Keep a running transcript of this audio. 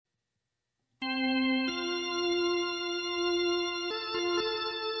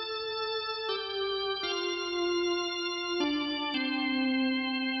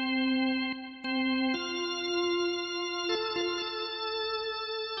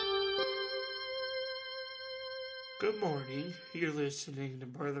Good morning. You're listening to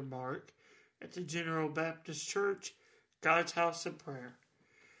Brother Mark at the General Baptist Church, God's House of Prayer.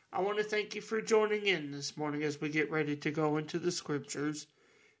 I want to thank you for joining in this morning as we get ready to go into the Scriptures.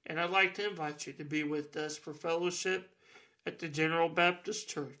 And I'd like to invite you to be with us for fellowship at the General Baptist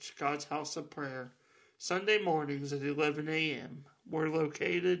Church, God's House of Prayer, Sunday mornings at 11 a.m. We're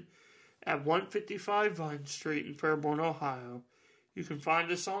located at 155 Vine Street in Fairborn, Ohio. You can find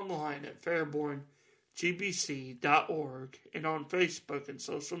us online at fairborngbc.org and on Facebook and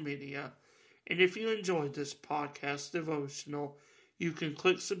social media. And if you enjoyed this podcast devotional, you can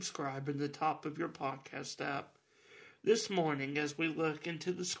click subscribe in the top of your podcast app. This morning, as we look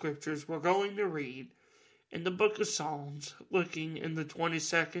into the Scriptures, we're going to read in the book of Psalms, looking in the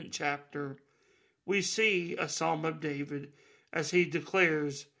 22nd chapter. We see a Psalm of David as he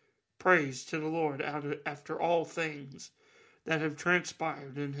declares praise to the Lord after all things that have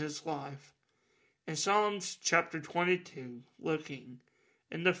transpired in his life. In Psalms chapter 22, looking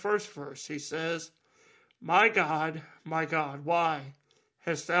in the first verse, he says, my God, why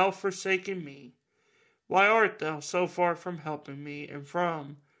hast thou forsaken me? Why art thou so far from helping me and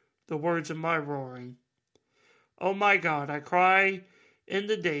from the words of my roaring? O my God, I cry in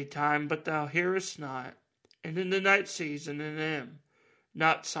the daytime, but thou hearest not, and in the night season and am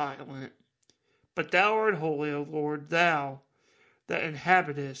not silent. But thou art holy, O Lord, thou that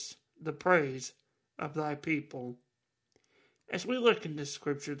inhabitest the praise of thy people. As we look into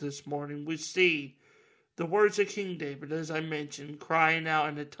Scripture this morning, we see the words of King David, as I mentioned, crying out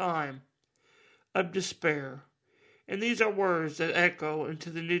in a time of despair. And these are words that echo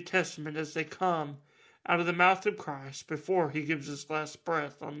into the New Testament as they come out of the mouth of Christ before he gives his last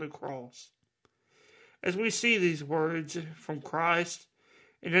breath on the cross. As we see these words from Christ,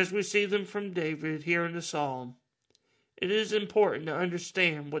 and as we see them from David here in the Psalm, it is important to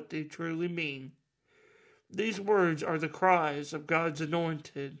understand what they truly mean. These words are the cries of God's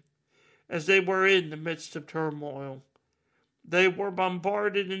anointed as they were in the midst of turmoil. They were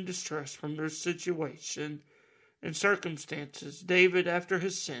bombarded and distressed from their situation and circumstances. David, after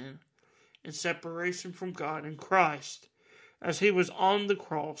his sin and separation from God in Christ, as he was on the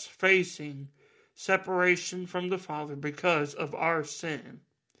cross facing separation from the Father because of our sin.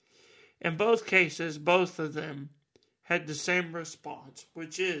 In both cases, both of them had the same response,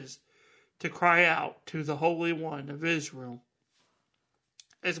 which is to cry out to the Holy One of Israel.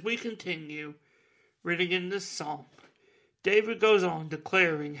 As we continue reading in this psalm, David goes on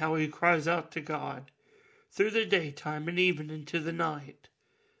declaring how he cries out to God through the daytime and even into the night.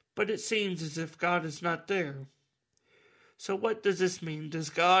 But it seems as if God is not there. So what does this mean? Does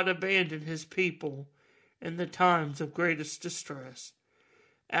God abandon his people in the times of greatest distress?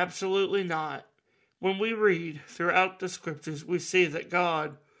 Absolutely not. When we read throughout the Scriptures, we see that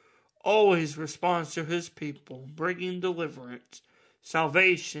God always responds to his people, bringing deliverance,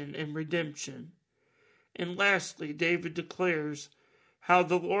 salvation, and redemption. And lastly, David declares how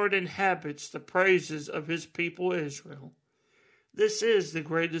the Lord inhabits the praises of his people Israel. This is the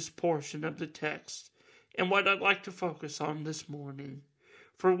greatest portion of the text, and what I'd like to focus on this morning.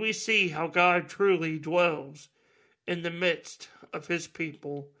 For we see how God truly dwells in the midst of his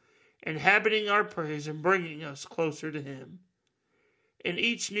people, inhabiting our praise and bringing us closer to him. In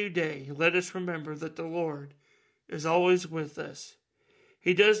each new day, let us remember that the Lord is always with us.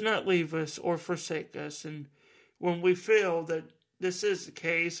 He does not leave us or forsake us, and when we feel that this is the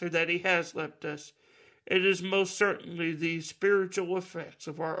case or that he has left us, it is most certainly the spiritual effects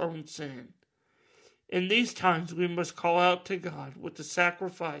of our own sin. In these times we must call out to God with the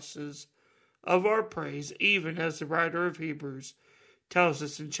sacrifices of our praise, even as the writer of Hebrews tells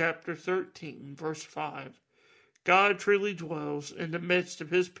us in chapter 13, verse 5. God truly dwells in the midst of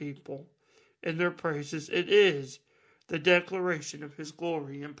his people in their praises. It is the declaration of his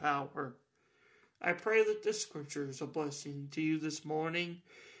glory and power. I pray that this Scripture is a blessing to you this morning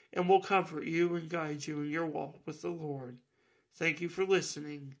and will comfort you and guide you in your walk with the Lord. Thank you for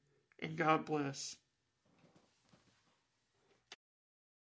listening, and God bless.